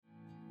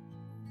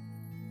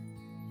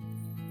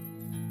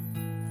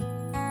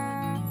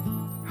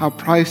How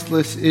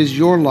priceless is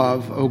your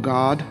love, O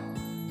God!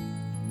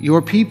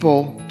 Your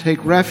people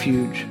take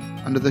refuge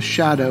under the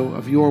shadow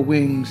of your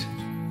wings.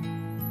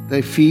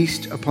 They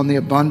feast upon the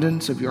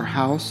abundance of your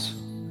house.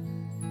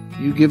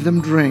 You give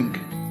them drink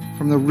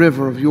from the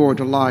river of your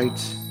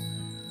delights.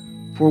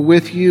 For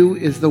with you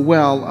is the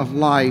well of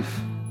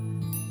life,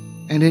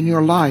 and in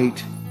your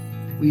light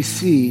we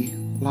see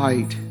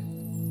light.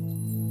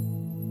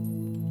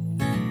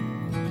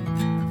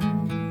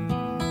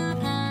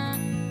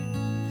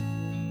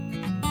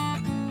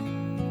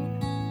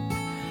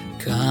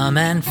 Come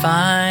and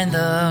find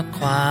the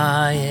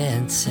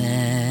quiet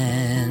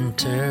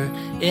center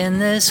in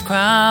this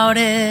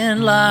crowded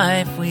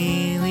life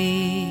we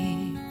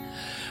lead.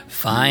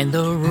 Find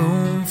the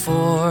room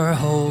for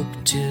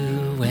hope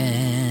to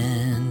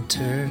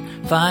enter.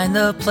 Find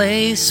the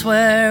place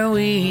where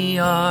we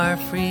are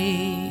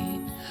free.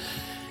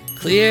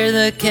 Clear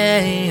the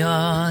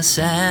chaos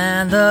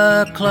and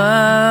the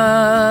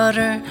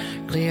clutter.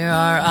 Clear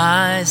our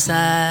eyes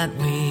that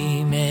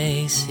we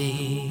may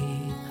see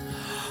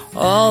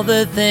all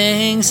the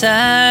things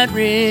that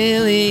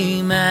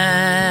really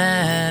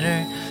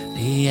matter.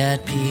 Be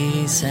at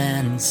peace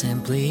and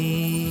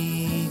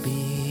simply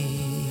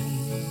be.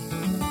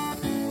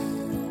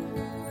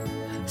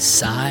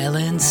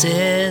 Silence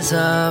is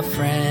a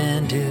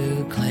friend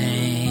who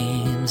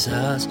claims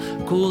us,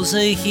 cools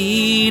the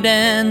heat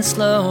and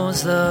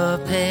slows the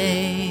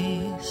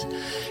pace.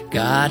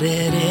 God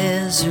it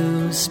is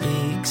who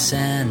speaks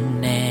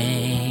and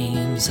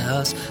names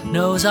us,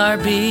 knows our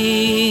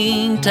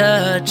being,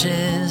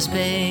 touches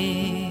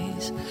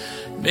base,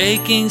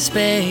 making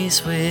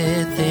space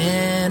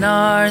within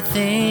our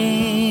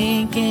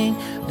thinking,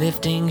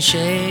 lifting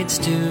shades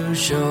to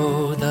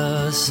show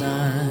the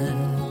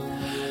sun,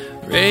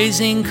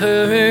 raising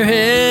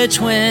courage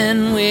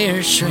when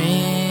we're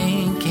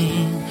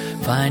shrinking,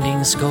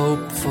 finding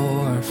scope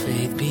for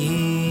faith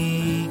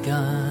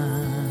begun.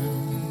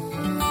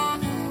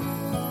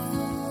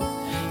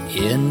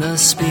 In the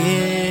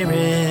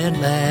Spirit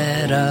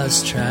let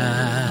us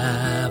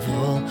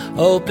travel,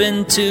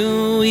 open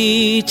to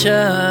each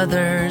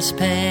other's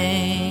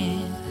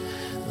pain.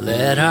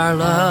 Let our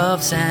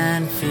loves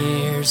and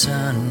fears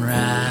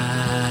unravel,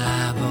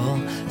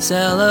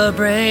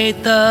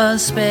 celebrate the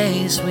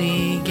space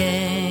we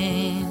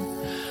gain.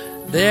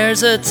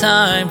 There's a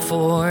time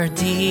for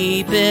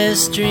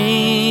deepest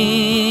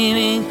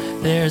dreaming,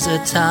 there's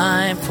a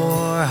time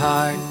for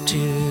heart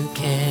to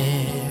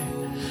care.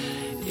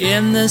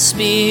 In the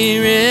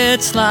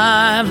Spirit's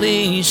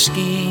lively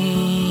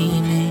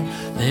scheming,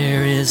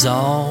 there is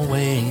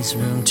always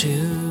room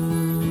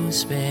to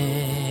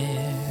spare.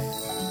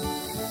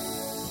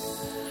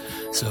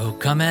 So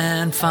come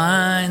and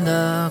find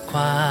the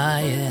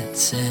quiet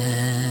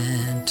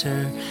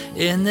center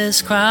in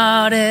this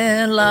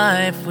crowded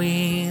life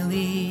we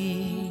lead.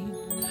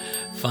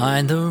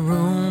 Find the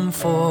room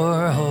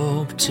for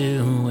hope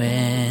to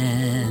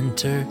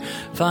enter.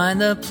 Find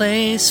the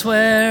place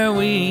where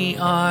we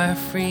are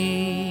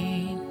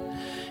free.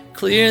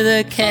 Clear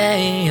the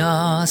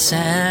chaos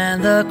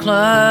and the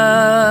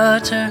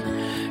clutter.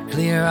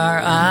 Clear our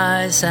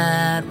eyes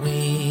that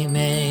we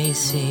may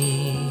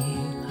see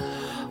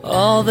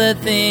all the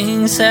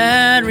things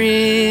that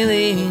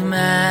really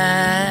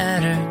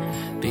matter.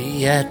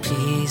 Be at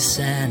peace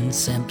and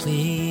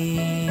simply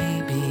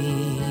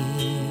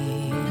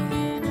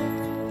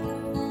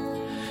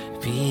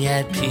be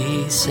at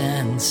peace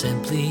and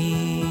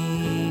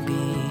simply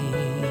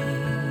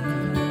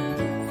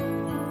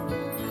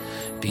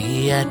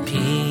be at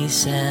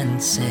peace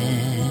and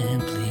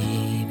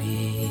simply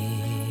be.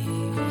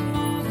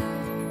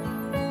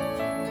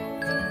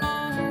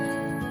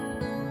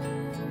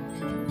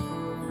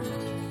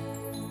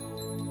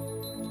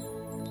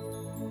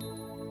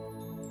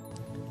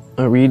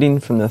 A reading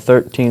from the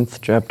 13th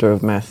chapter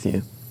of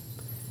Matthew.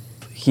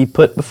 He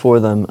put before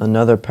them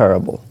another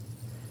parable.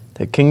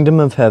 The kingdom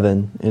of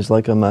heaven is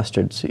like a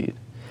mustard seed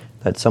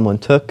that someone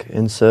took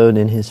and sowed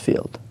in his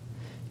field.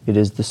 It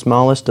is the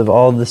smallest of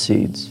all the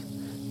seeds,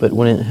 but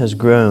when it has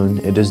grown,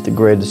 it is the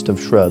greatest of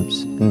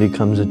shrubs and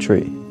becomes a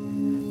tree,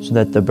 so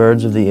that the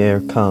birds of the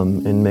air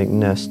come and make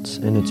nests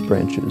in its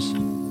branches.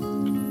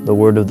 The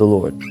word of the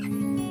Lord.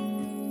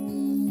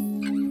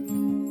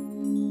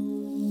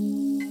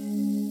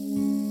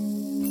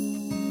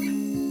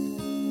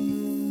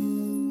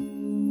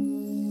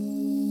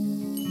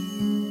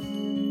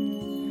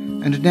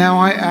 And now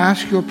I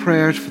ask your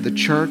prayers for the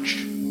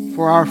church,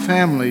 for our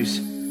families,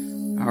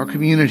 our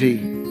community,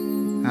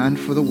 and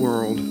for the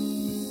world.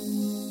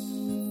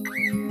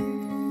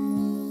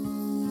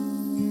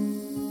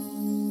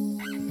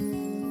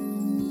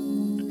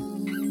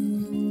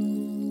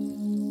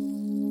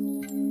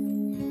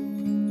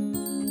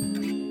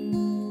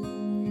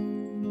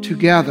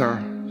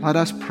 Together, let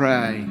us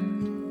pray.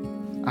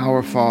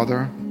 Our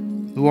Father,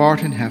 who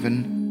art in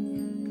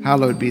heaven,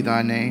 hallowed be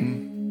thy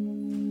name.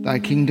 Thy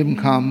kingdom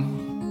come,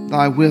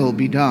 thy will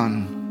be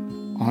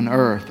done, on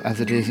earth as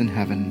it is in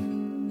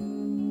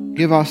heaven.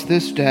 Give us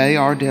this day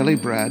our daily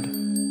bread,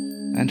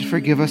 and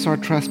forgive us our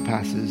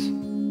trespasses,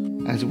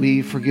 as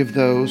we forgive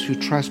those who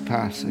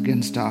trespass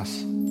against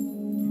us.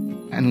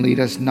 And lead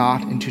us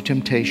not into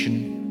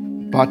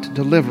temptation, but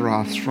deliver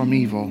us from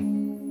evil.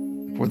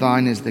 For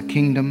thine is the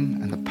kingdom,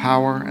 and the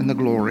power, and the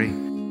glory,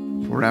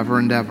 forever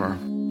and ever.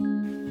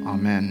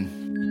 Amen.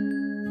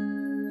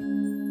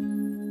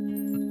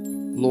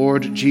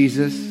 Lord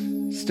Jesus,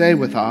 stay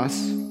with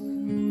us,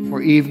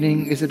 for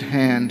evening is at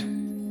hand,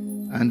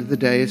 and the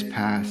day is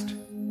past.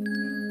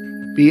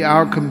 Be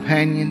our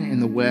companion in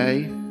the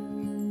way,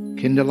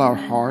 kindle our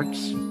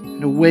hearts,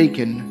 and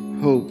awaken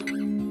hope,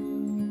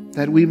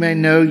 that we may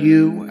know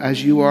you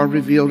as you are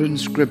revealed in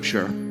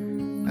Scripture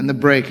and the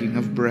breaking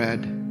of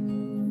bread.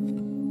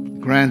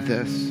 Grant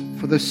this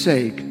for the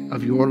sake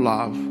of your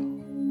love.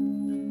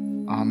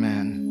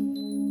 Amen.